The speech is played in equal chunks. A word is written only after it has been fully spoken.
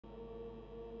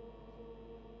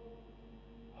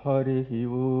Harihi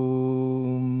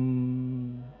Om.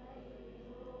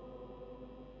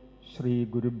 Shri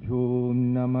Gurubhyo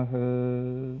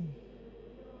Namaha.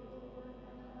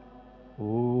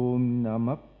 Om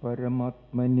Namah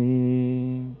Paramatmane.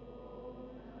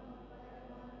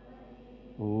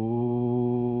 Om.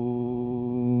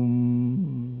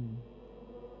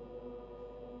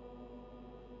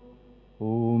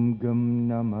 Om Gam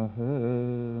Namaha.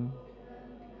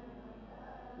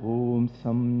 Om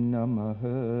Sam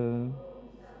Namaha.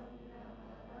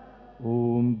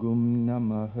 Om Gum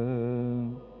Namaha.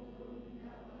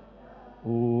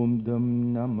 Om Dam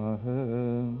Namaha.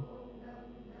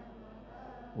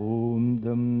 Om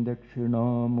Dam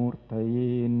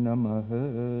Dakshinamurtaye Namaha.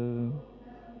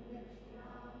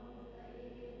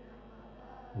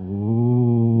 Om.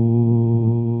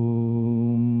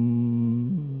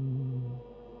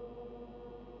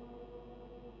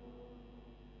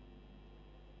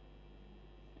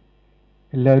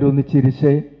 എല്ലാവരും ഒന്ന്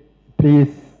ചിരിച്ചേ.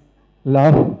 Please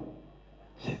laugh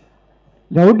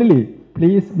loudly.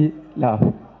 Please laugh.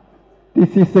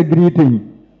 This is a greeting.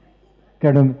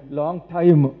 Long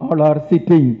time all are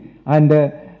sitting and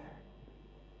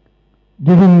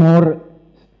giving more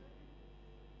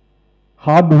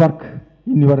hard work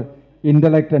in your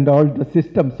intellect and all the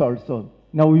systems also.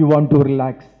 Now you want to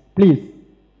relax. Please,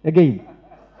 again.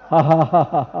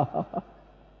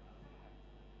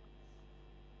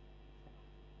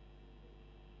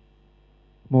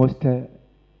 Most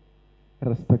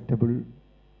respectable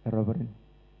Reverend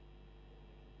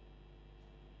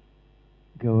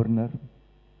Governor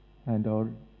and all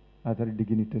other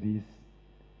dignitaries,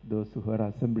 those who are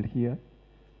assembled here.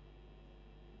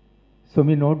 So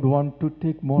we not want to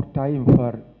take more time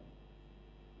for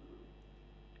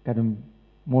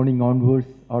morning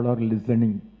onwards, all are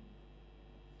listening.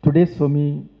 Today Swami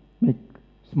make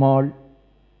small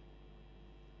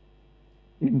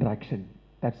interaction,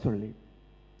 that's only.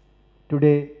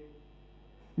 Today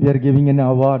we are giving an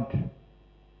award.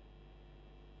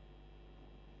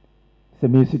 It's a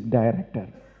music director.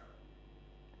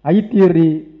 Eye theory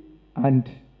and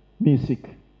music.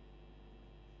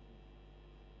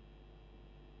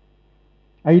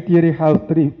 Eye theory have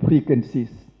 3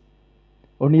 frequencies.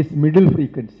 One is middle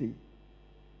frequency,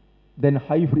 then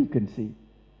high frequency,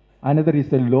 another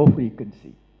is a low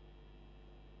frequency.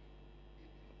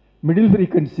 Middle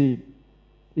frequency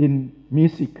in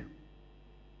music,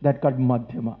 that called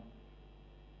madhyama.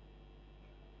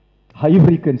 High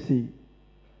frequency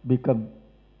become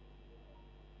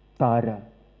tara.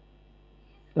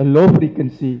 The low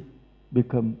frequency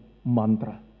become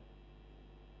mantra.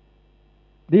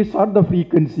 These are the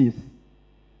frequencies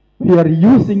we are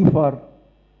using for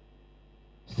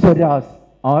swaras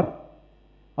or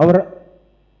our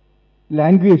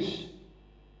language.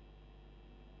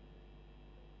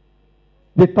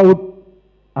 Without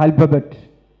alphabet,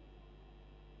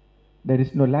 there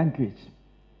is no language.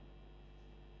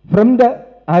 From the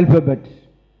alphabet,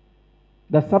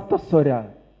 the Saptaswara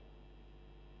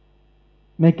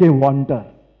make a wonder.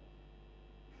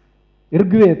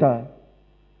 Rigveda,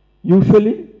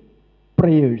 usually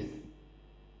prayers.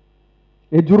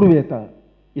 Yajurveda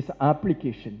is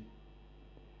application.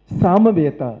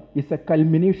 Samaveda is a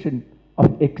culmination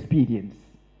of experience.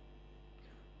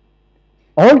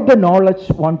 All the knowledge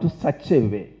want to such a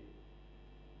way.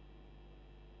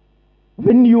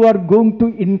 When you are going to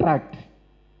interact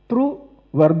through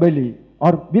verbally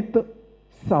or with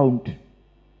sound,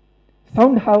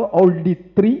 sound have already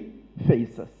 3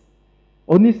 phases.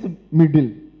 One is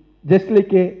middle, just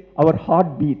like our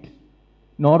heartbeat.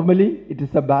 Normally it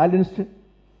is a balanced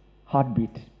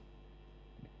heartbeat.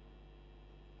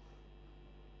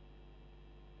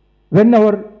 When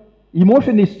our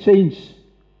emotion is changed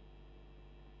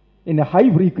in a high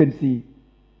frequency,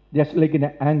 just like in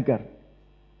an anger,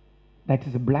 that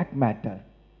is a black matter,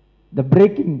 the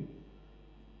breaking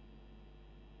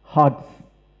hearts.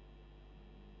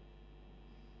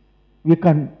 We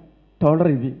can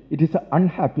tolerate it. It is an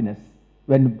unhappiness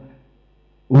when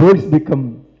words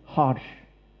become harsh.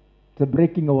 It's a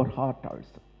breaking our heart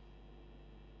also.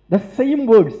 The same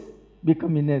words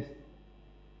become in a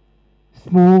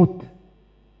smooth,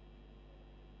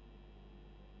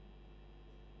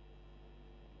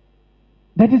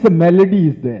 that is a melody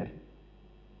is there.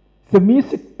 The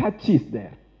music touch is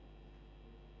there.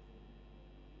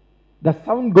 The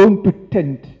sound going to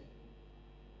tend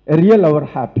a real our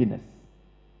happiness.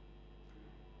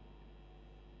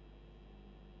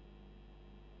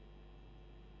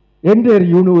 Entire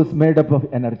universe made up of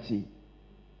energy.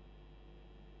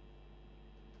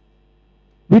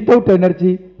 Without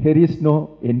energy, there is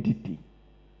no entity.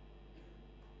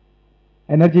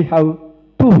 Energy have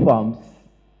 2 forms,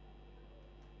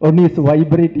 One is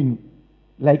vibrating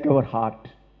like our heart.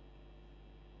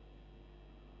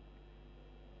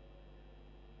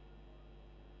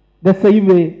 The same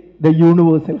way the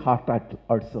universal heart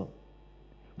also.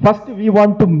 First we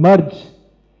want to merge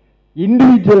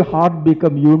individual heart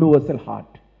become universal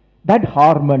heart. That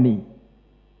harmony.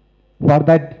 For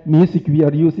that music we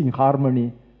are using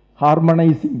harmony,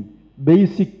 harmonizing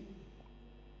basic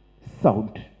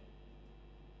sound.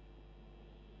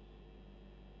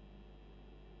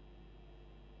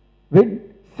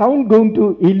 When sound going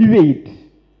to elevate,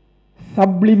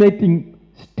 sublimating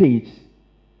stage,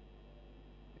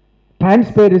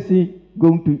 transparency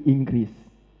going to increase.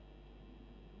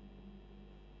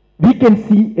 We can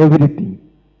see everything.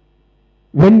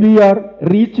 When we are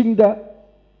reaching the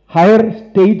higher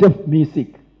stage of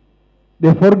music,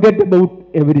 they forget about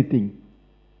everything.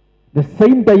 The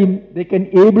same time they can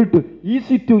able to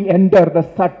easy to enter the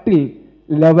subtle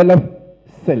level of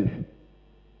self.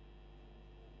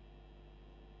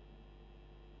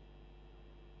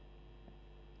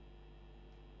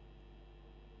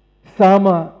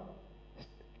 Sama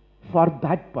for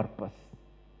that purpose.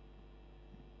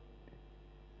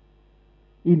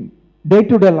 In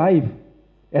day-to-day life,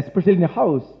 especially in a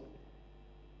house,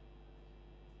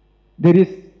 there is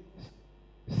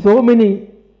so many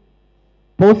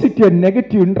positive and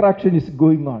negative interaction is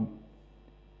going on.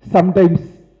 Sometimes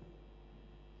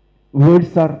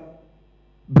words are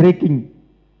breaking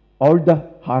all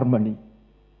the harmony.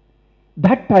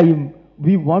 That time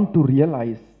we want to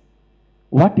realize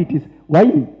what it is,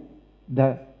 why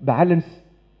the balance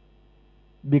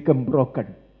become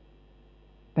broken.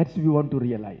 That's we want to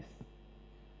realize.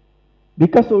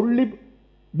 Because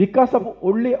of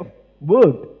only a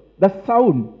word, the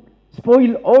sound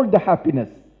spoil all the happiness.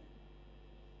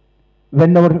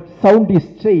 When our sound is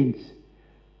changed,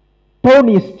 tone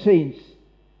is changed,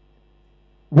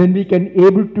 when we can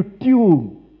able to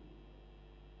tune,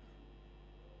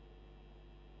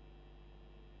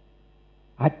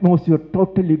 atmosphere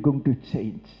totally going to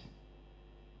change.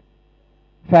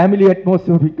 Family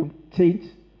atmosphere become change,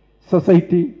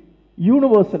 society,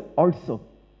 universal also.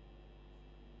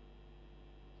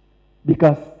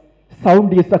 Because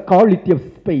sound is the quality of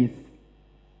space.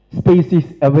 Space is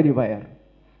everywhere.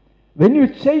 When you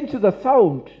change the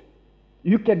sound,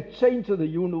 you can change the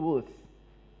universe.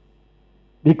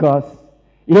 Because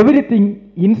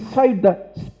everything inside the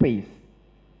space,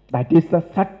 that is the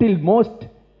subtle most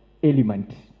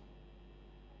element.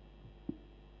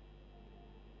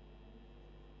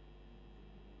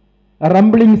 A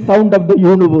rumbling sound of the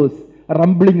universe, a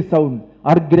rumbling sound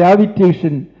or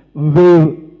gravitation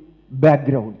wave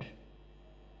background.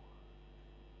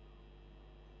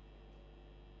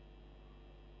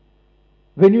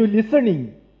 When you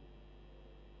listening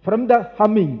from the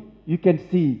humming, you can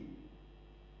see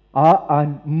ah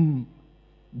and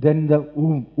then the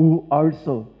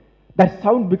also. That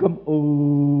sound become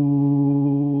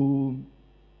om.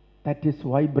 That is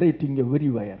vibrating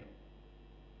everywhere.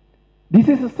 This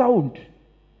is a sound.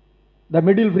 The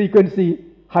middle frequency,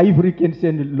 high frequency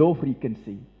and low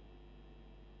frequency.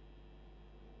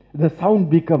 The sound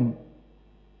become.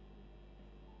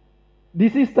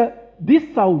 This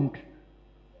sound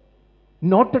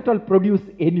not at all produce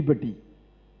anybody.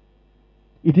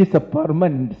 It is a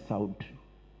permanent sound.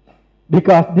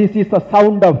 Because this is the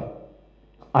sound of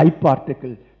I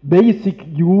particle, basic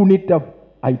unit of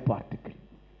I particle.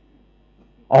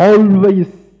 Always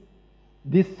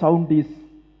this sound is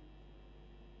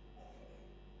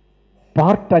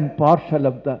part and parcel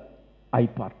of the I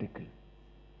particle.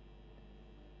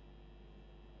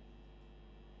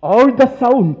 All the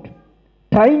sound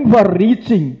trying for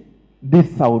reaching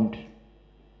this sound.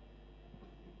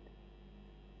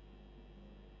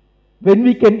 When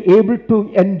we can able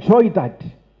to enjoy that,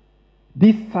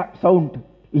 this sound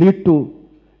lead to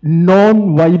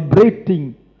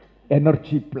non-vibrating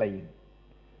energy plane.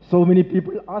 So many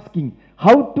people asking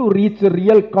how to reach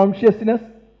real consciousness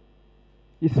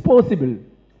is possible.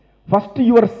 First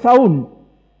your sound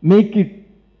make it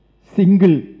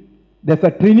single. There's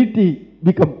a trinity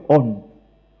become one.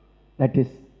 That is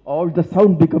all the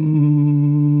sound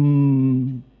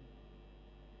become.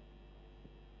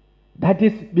 That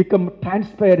is become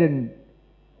transparent.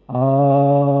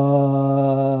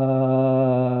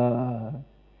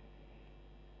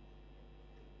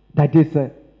 That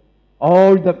is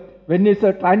all the, when it's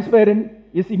transparent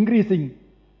is increasing,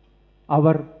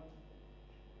 our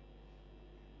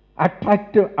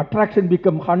attraction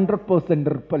become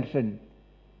 100% repulsion.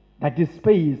 That is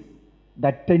space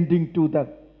that tending to the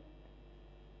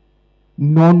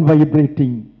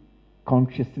non-vibrating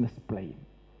consciousness plane.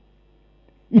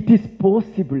 It is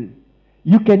possible.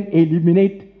 You can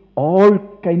eliminate all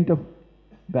kind of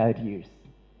barriers.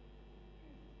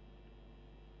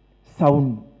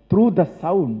 Sound, through the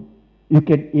sound, you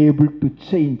can able to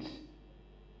change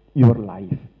your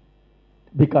life.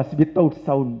 Because without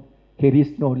sound, there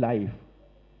is no life.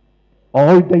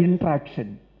 All the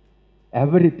interaction,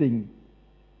 everything.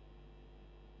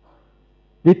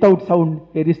 Without sound,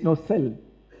 there is no cell.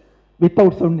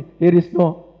 Without sound, there is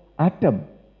no atom.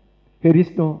 There is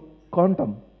no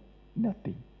quantum.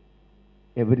 Nothing.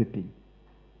 Everything.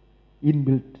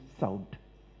 Inbuilt sound.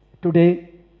 Today,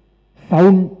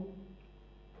 sound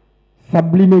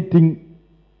sublimating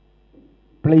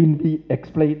plainly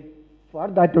explained. For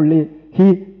that only,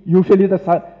 usually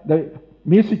the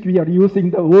music we are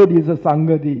using, the word is a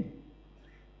Sangati.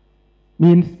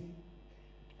 Means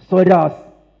swaras,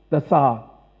 the sa.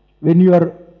 When you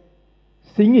are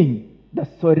singing, the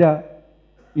swara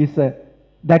is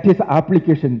that is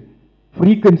application.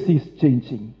 Frequency is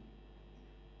changing.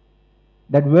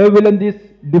 That wavelength is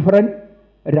different.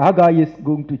 Raga is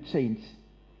going to change.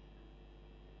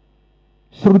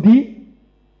 Shruti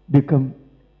become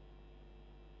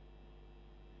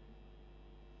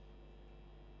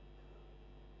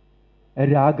a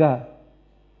raga.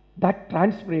 That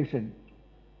transpiration,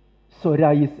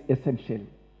 swara is essential.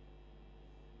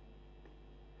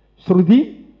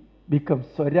 Shruti becomes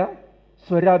swara,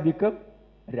 swara becomes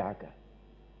raga.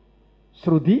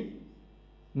 Shruti,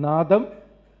 nadam,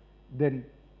 then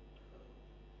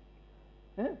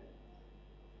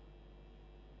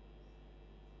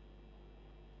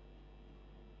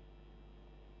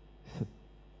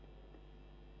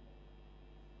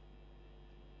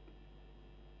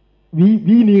we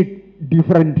need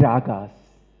different ragas,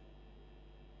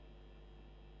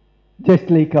 just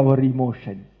like our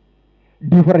emotion.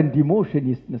 Different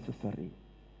emotion is necessary.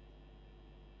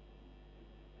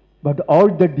 But all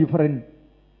the different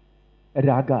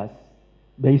ragas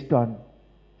based on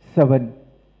 7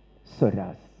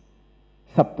 swaras,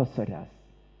 sapta swaras.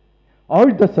 All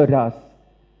the swaras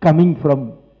coming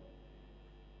from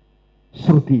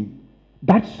Shruti.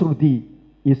 That Shruti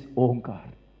is Omkar.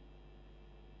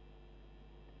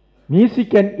 Music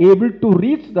can able to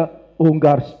reach the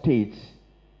Omkar stage.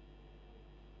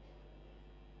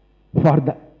 For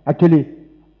the actually,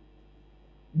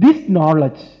 this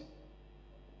knowledge,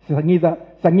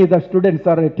 Sangita students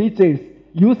or teachers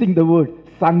using the word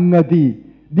Sangati.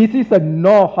 This is a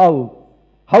know-how,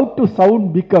 how to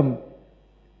sound become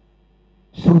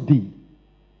Shruti,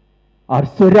 or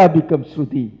Swara become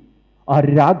Shruti, or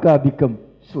Raga become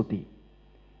Shruti.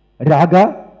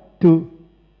 Raga to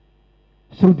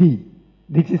Shruti.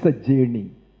 This is a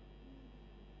journey.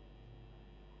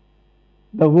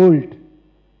 The world,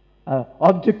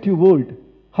 objective world,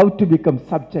 how to become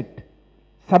subject.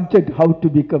 Subject, how to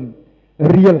become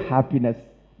real happiness,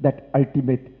 that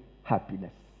ultimate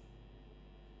happiness.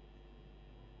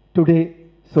 Today,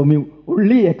 Swami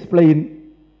only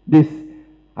explain this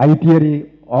idea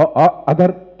or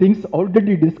other things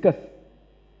already discussed.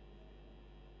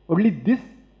 Only this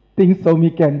thing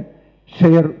Swami can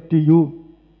share to you.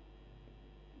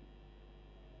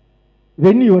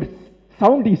 When your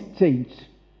sound is changed,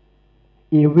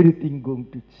 everything going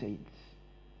to change.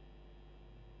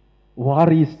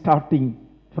 War is starting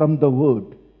from the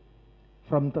word,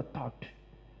 from the thought.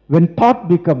 When thought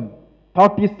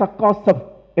is the cause of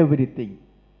everything.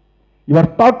 Your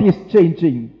thought is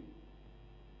changing.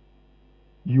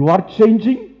 You are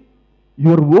changing.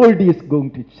 Your world is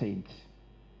going to change.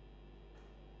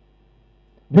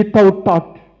 Without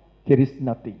thought, there is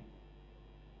nothing.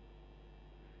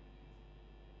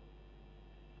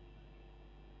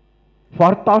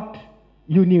 For thought,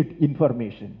 you need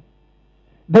information.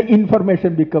 The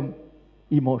information become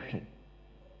emotion,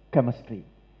 chemistry.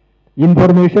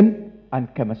 Information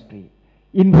and chemistry.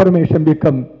 Information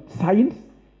become science,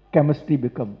 chemistry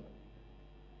become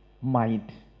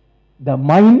mind. The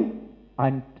mind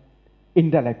and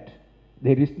intellect,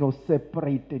 there is no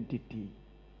separate entity.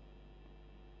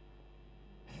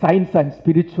 Science and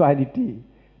spirituality,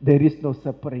 there is no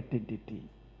separate entity.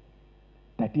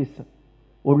 That is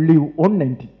only one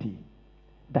entity.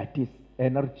 That is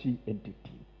energy entity.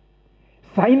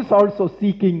 Science also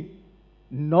seeking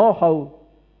know-how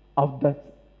of the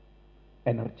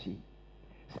energy.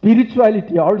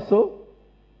 Spirituality also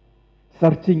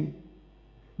searching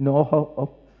know-how of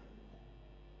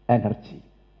energy.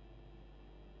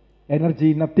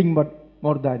 Energy nothing but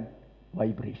more than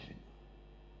vibration.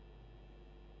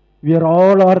 We are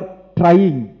all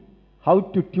trying how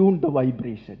to tune the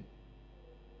vibration.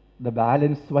 The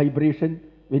balanced vibration,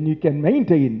 when you can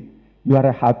maintain, you are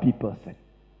a happy person.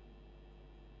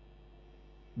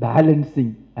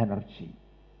 Balancing energy.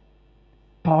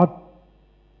 Thought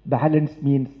Balance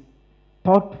means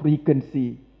thought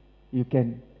frequency you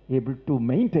can able to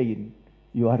maintain,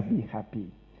 you are be happy.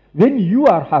 When you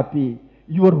are happy,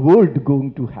 your world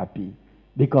going to happy,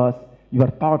 because your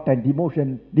thought and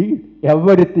emotion, deed,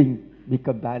 everything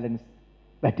become balanced.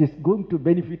 That is going to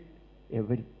benefit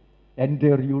every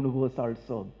entire universe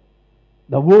also.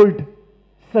 The world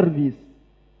service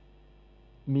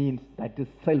means that is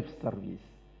self-service.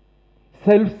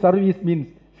 Self-service means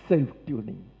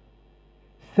self-tuning.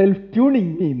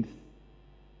 Self-tuning means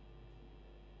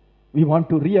we want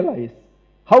to realize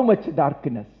how much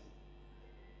darkness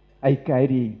I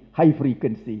carry, high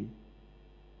frequency.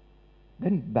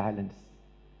 Then balance.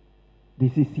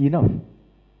 This is enough.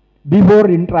 Before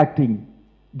interacting,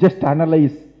 just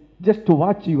analyze, just to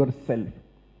watch yourself.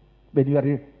 When you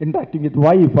are interacting with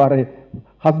wife or a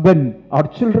husband or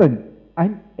children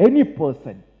and any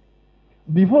person,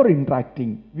 before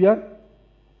interacting, we are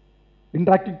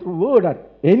interacting through word or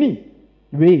any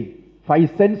way,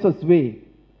 five senses way.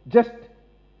 Just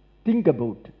think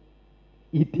about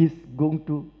it is going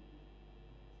to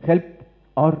help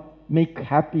or make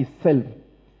happy self.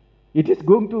 It is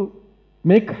going to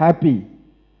make happy.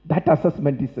 That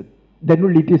assessment is it. Then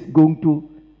only it is going to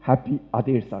happy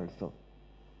others also.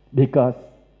 Because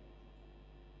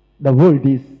the world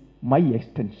is my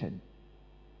extension.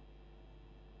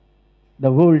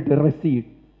 The world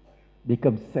recede,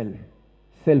 becomes self.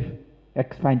 Self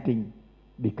expanding,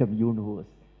 become universe.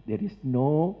 There is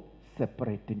no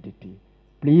separate entity.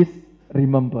 Please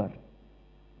remember,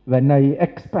 when I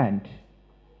expand,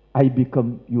 I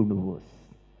become universe.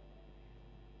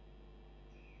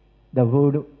 The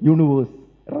word universe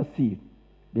recede,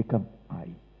 become I.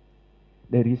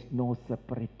 There is no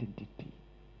separate entity.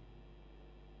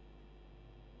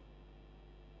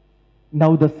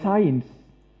 Now the science,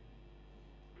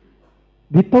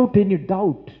 without any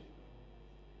doubt,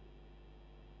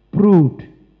 proved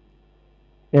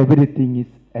everything is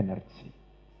energy,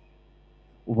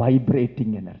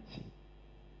 vibrating energy.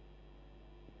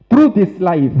 Through this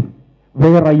life,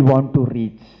 where I want to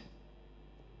reach?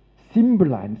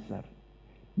 Simple answer,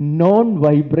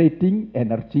 non-vibrating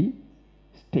energy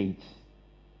stage.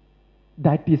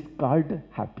 That is called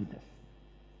happiness.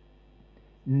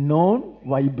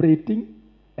 Non-vibrating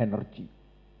energy.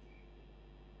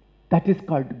 That is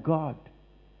called God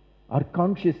or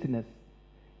consciousness.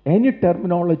 Any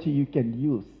terminology you can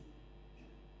use.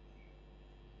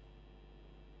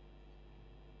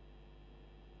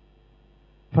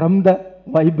 From the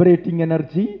vibrating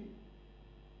energy,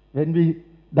 when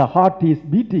the heart is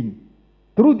beating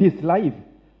through this life,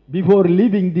 before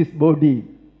leaving this body,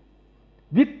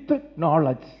 with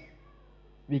knowledge,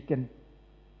 we can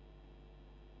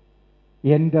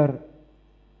enter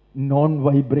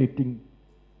non-vibrating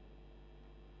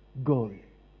goal.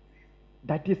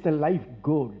 That is a life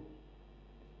goal.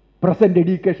 Present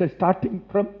education starting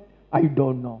from I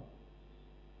don't know,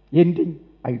 ending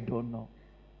I don't know.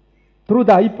 Through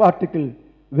the I particle,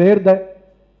 where the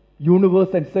universe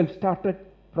and self started,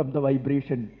 from the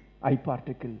vibration I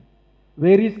particle.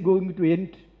 Where is going to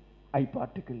end? I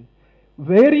particle.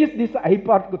 Where is this I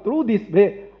particle? Through this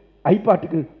way, I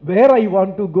particle, where I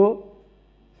want to go?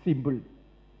 Symbol.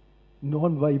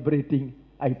 Non-vibrating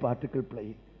I particle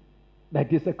plane.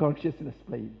 That is a consciousness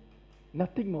plane.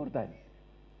 Nothing more than.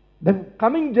 The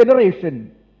coming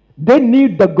generation, they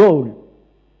need the goal.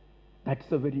 That's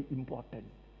a very important.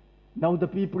 Now the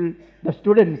people, the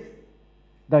students,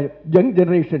 the young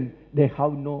generation, they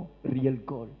have no real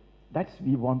goal. That's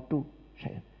we want to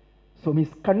share. So Miss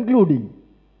concluding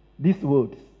these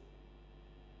words.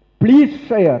 Please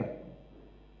share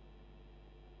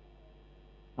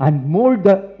and mold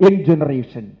the young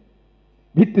generation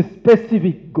with a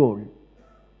specific goal.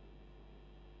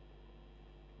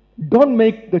 Don't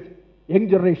make the young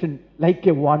generation like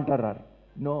a wanderer.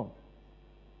 No.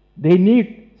 They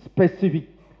need specific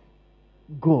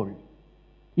goal.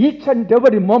 Each and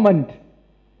every moment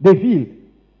they feel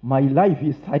my life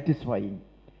is satisfying.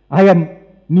 I am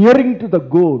nearing to the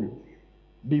goal.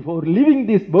 Before leaving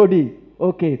this body,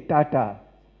 okay, tata.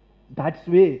 That's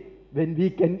way when we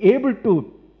can able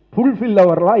to fulfill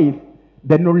our life,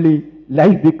 then only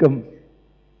life become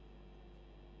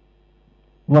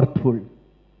worthful.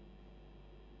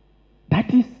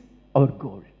 That is our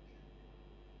goal.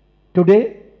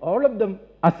 Today, all of them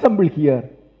assemble here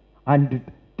and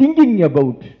thinking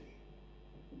about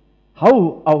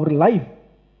how our life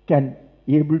can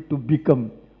able to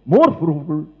become more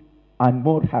fruitful and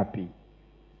more happy.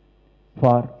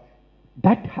 For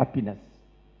that happiness,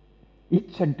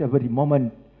 each and every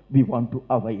moment we want to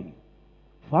avail.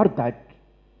 For that,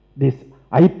 this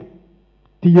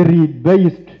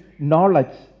theory-based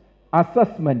knowledge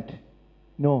assessment,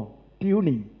 no,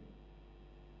 tuning.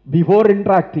 Before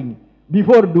interacting,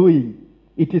 before doing,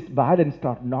 it is balanced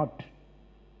or not.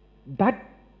 That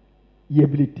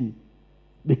ability,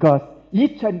 because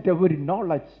each and every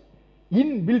knowledge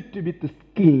inbuilt with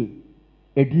skill,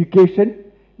 education,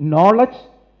 knowledge,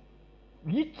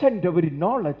 each and every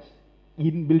knowledge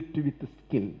inbuilt with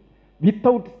skill.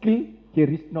 Without skill, there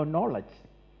is no knowledge.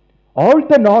 All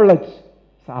the knowledge,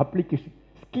 application,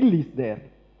 skill is there.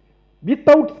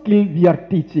 Without skill, we are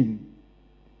teaching.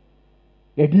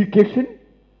 Education,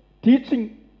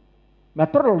 teaching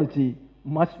methodology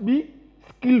must be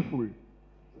skillful,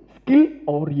 skill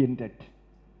oriented.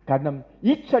 കാരണം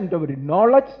each and every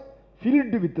knowledge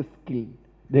filled with the skill.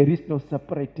 There is no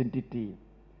separate entity.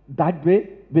 That way,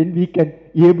 when we can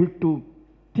able to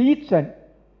teach and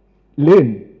learn,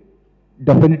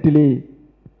 definitely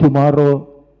tomorrow,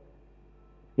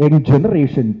 young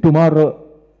generation, tomorrow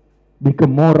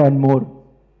become more and more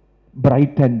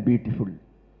bright and beautiful.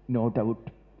 No doubt.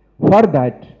 For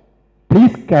that,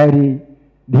 please carry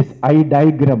this eye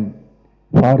diagram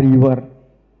for your,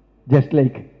 just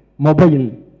like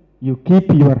mobile, you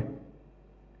keep your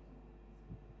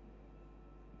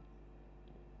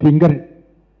finger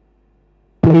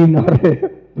playing or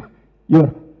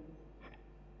your,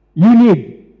 you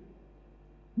need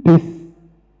this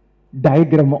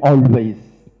diagram always.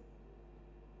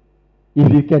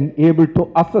 If you can able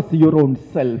to assess your own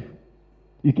self,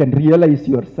 you can realize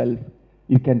yourself,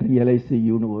 you can realize the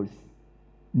universe.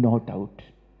 No doubt.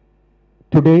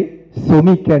 Today,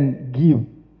 Swami can give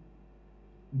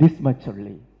this much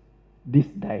only, this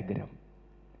diagram.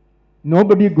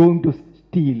 Nobody going to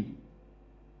steal.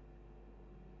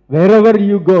 Wherever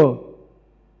you go,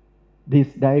 this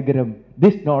diagram,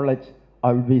 this knowledge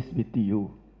always with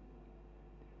you.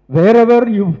 Wherever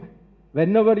you,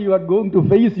 whenever you are going to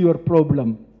face your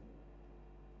problem,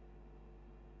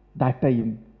 that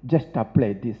time just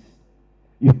apply this.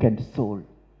 You can solve.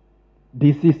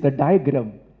 This is the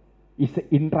diagram. It's an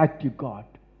interactive God.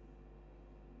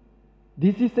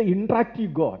 This is an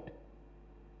interactive God.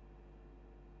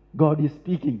 God is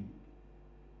speaking.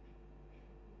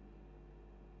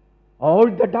 All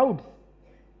the doubts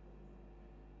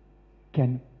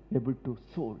can able to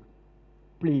solve.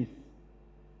 Please,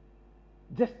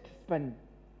 just spend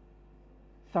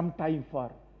some time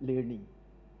for learning.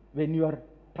 When you are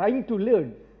trying to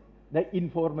learn, the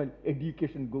informal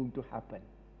education going to happen.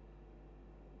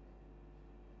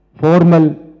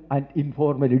 Formal and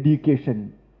informal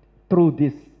education through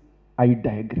this eye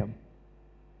diagram.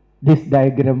 This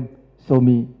diagram,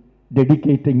 Swami,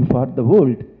 dedicating for the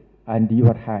world and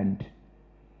your hand.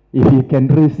 If you can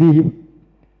receive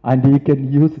and you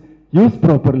can use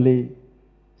properly,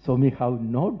 Swami, have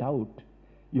no doubt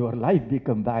your life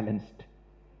become balanced.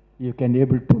 You can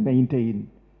able to maintain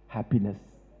happiness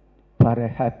for a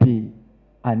happy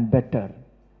and better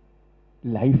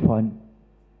life on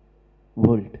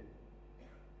world.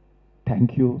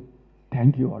 Thank you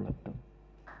all of them.